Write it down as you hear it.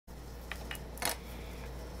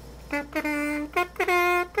Hey,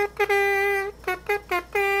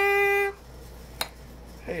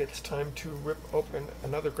 it's time to rip open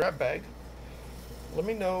another grab bag. Let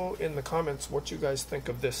me know in the comments what you guys think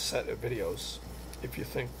of this set of videos. If you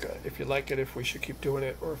think, if you like it, if we should keep doing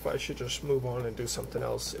it, or if I should just move on and do something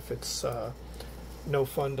else, if it's no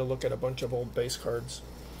fun to look at a bunch of old base cards.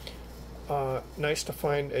 Nice to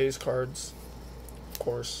find A's cards, of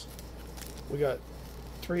course. We got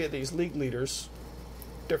 3 of these league leaders,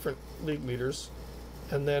 different league leaders,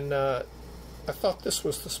 and then I thought this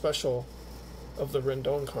was the special of the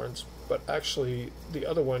Rendon cards, but actually the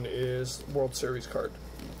other one is World Series card.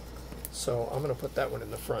 So I'm going to put that one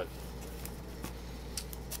in the front.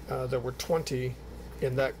 There were 20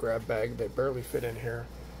 in that grab bag. They barely fit in here.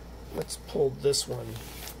 Let's pull this one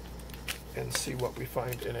and see what we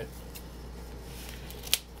find in it.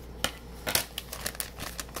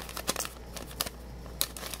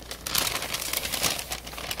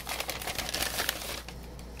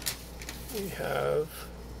 We have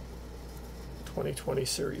 2020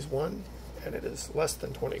 Series 1, and it is less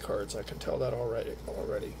than 20 cards. I can tell that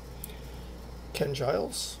already. Ken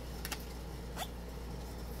Giles,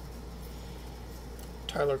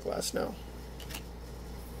 Tyler Glasnow,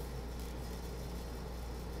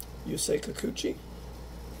 Yusei Kikuchi,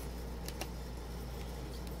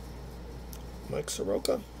 Mike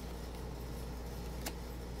Soroka,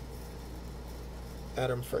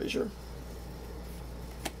 Adam Frazier,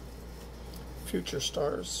 Future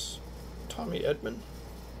Stars, Tommy Edman,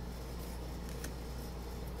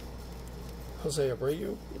 Jose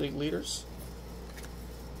Abreu, League Leaders,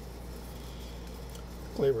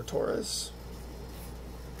 Gleyber Torres,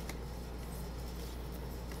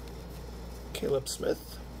 Caleb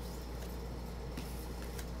Smith,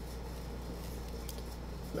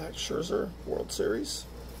 Max Scherzer, World Series,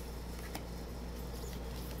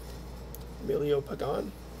 Emilio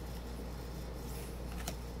Pagan,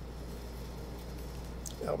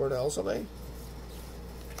 Albert Alzolay,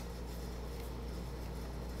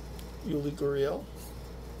 Yuli Gurriel,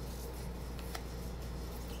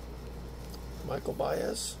 Michael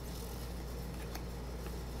Baez,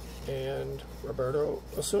 and Roberto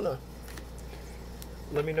Osuna.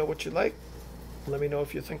 Let me know what you like. Let me know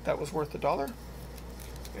if you think that was worth $1.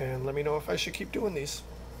 And let me know if I should keep doing these.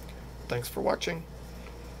 Thanks for watching.